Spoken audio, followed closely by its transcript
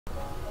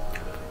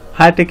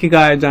Hi Techie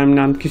guys, I'm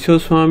Nand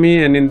Kishore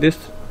Swami, and in this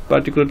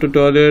particular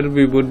tutorial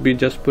we would be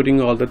just putting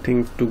all the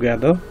things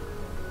together.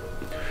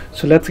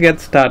 So let's get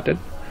started.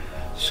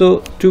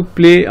 So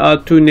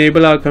to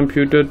enable our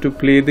computer to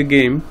play the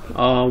game,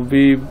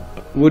 we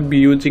would be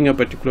using a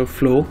particular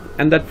flow,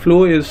 and that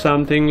flow is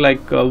something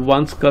like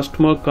once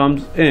customer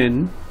comes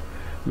in,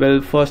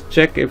 we'll first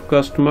check if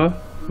customer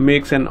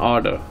makes an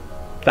order.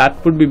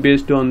 That would be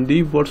based on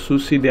the what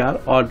sushi they are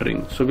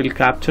ordering. So we'll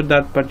capture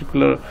that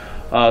particular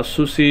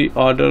sushi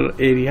order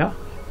area.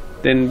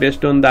 Then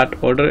based on that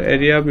order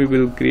area, we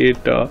will create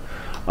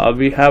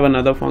we have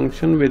another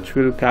function which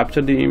will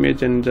capture the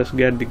image and just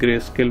get the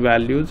grayscale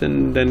values,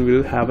 and then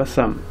we'll have a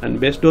sum, and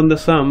based on the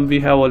sum we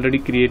have already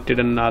created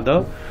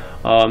another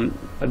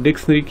a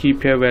dictionary key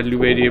pair value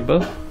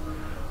variable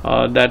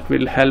that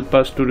will help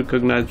us to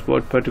recognize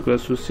what particular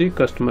sushi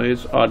customer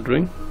is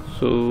ordering.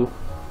 So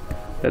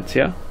that's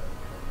here.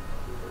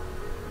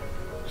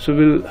 So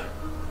we'll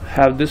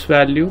have this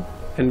value,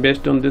 and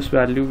based on this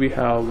value we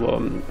have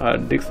a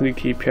dictionary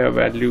key pair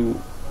value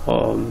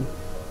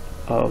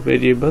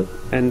variable,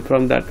 and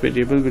from that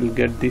variable we'll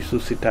get the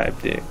sushi type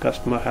the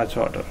customer has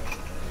ordered.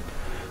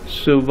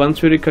 So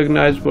once we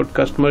recognize what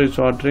customer is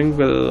ordering,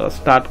 we'll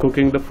start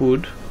cooking the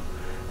food,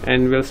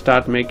 and we'll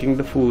start making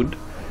the food.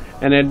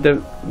 And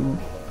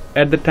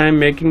at the time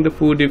making the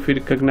food, if we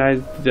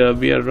recognize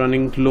we are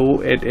running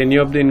low at any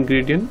of the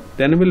ingredient,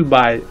 then we'll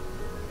buy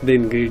the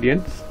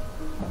ingredients.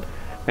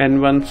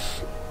 And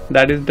once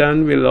that is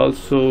done, we'll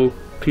also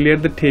clear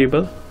the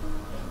table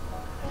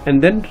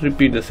and then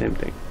repeat the same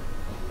thing.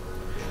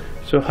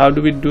 So how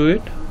do we do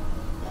it?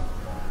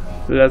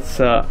 Let's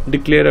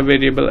declare a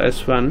variable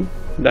s1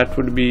 that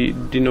would be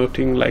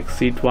denoting like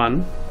seat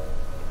 1,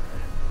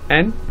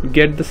 and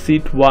get the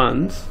seat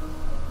 1's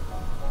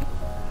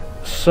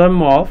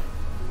sum of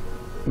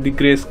the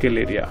grayscale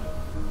area,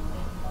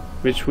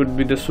 which would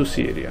be the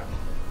sushi area.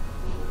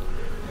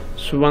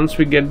 So once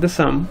we get the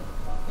sum,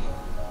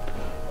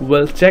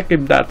 we'll check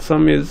if that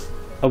sum is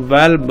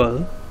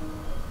available.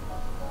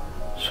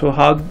 So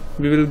how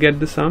we will get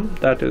the sum?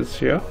 That is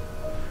here.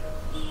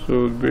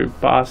 So we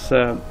pass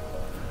a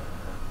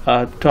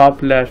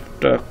top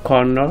left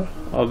corner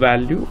a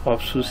value of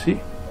sushi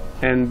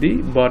and the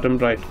bottom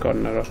right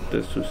corner of the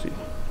sushi.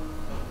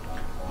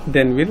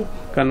 Then we'll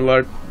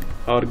convert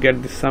or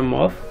get the sum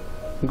of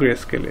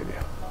grayscale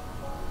area.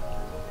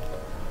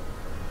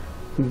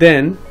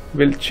 Then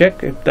we'll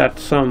check if that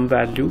sum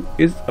value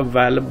is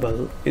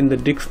available in the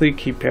dictionary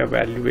key pair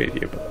value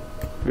variable,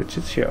 which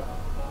is here.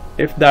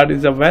 If that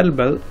is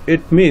available,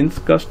 it means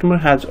customer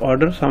has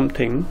ordered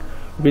something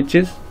which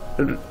is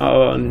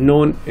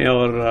known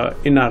or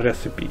in our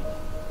recipe.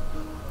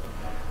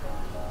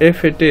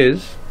 If it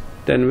is,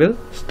 then we'll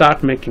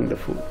start making the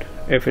food.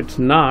 If it's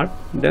not,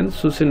 then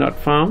sushi not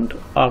found,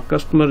 or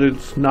customer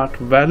is not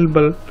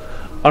available,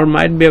 or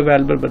might be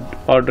available but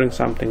ordering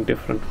something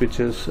different which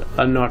is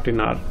not in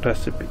our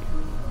recipe.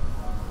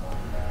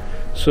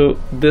 So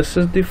this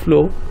is the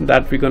flow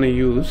that we're going to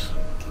use,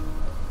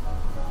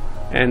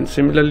 and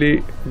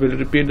similarly we'll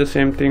repeat the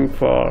same thing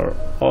for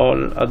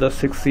all other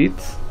 6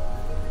 seats.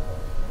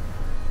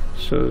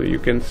 So you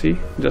can see,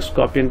 just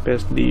copy and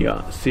paste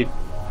the seat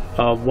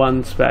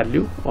 1's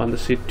value on the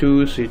seat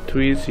 2, seat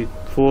 3, seat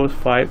 4,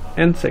 5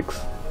 and 6.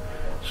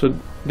 So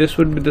this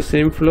would be the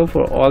same flow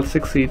for all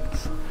 6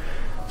 seats.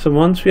 So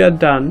once we are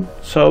done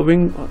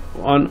serving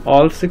on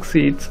all 6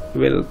 seats,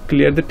 we'll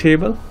clear the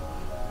table,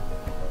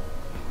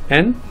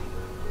 and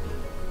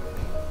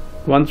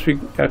once we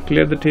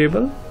clear the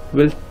table,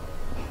 we'll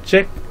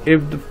check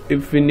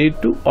if we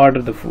need to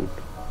order the food,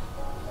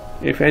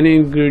 if any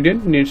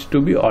ingredient needs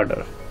to be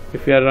ordered,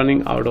 if we are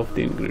running out of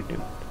the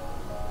ingredient.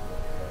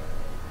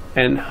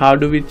 And how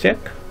do we check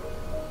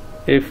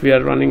if we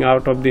are running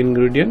out of the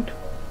ingredient?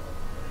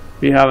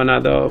 We have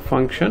another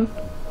function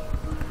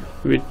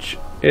which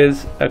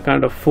is a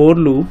kind of for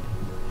loop,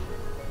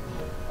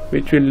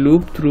 which will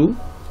loop through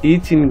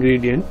each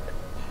ingredient,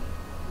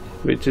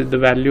 which is the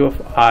value of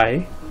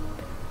I,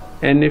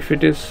 and if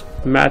it is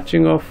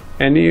matching of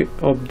any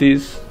of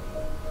these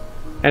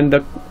and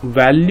the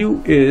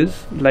value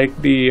is like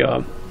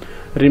the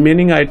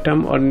remaining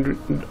item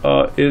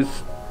or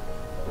is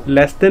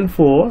less than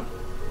 4,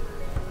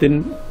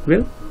 then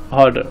we'll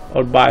order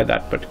or buy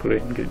that particular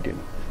ingredient.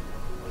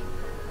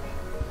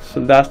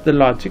 So that's the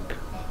logic.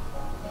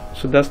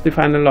 So that's the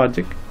final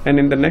logic, and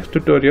in the next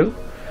tutorial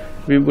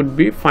we would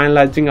be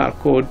finalizing our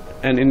code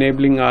and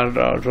enabling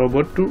our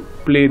robot to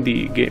play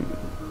the game.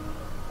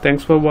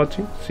 Thanks for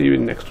watching. See you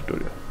in next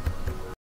tutorial.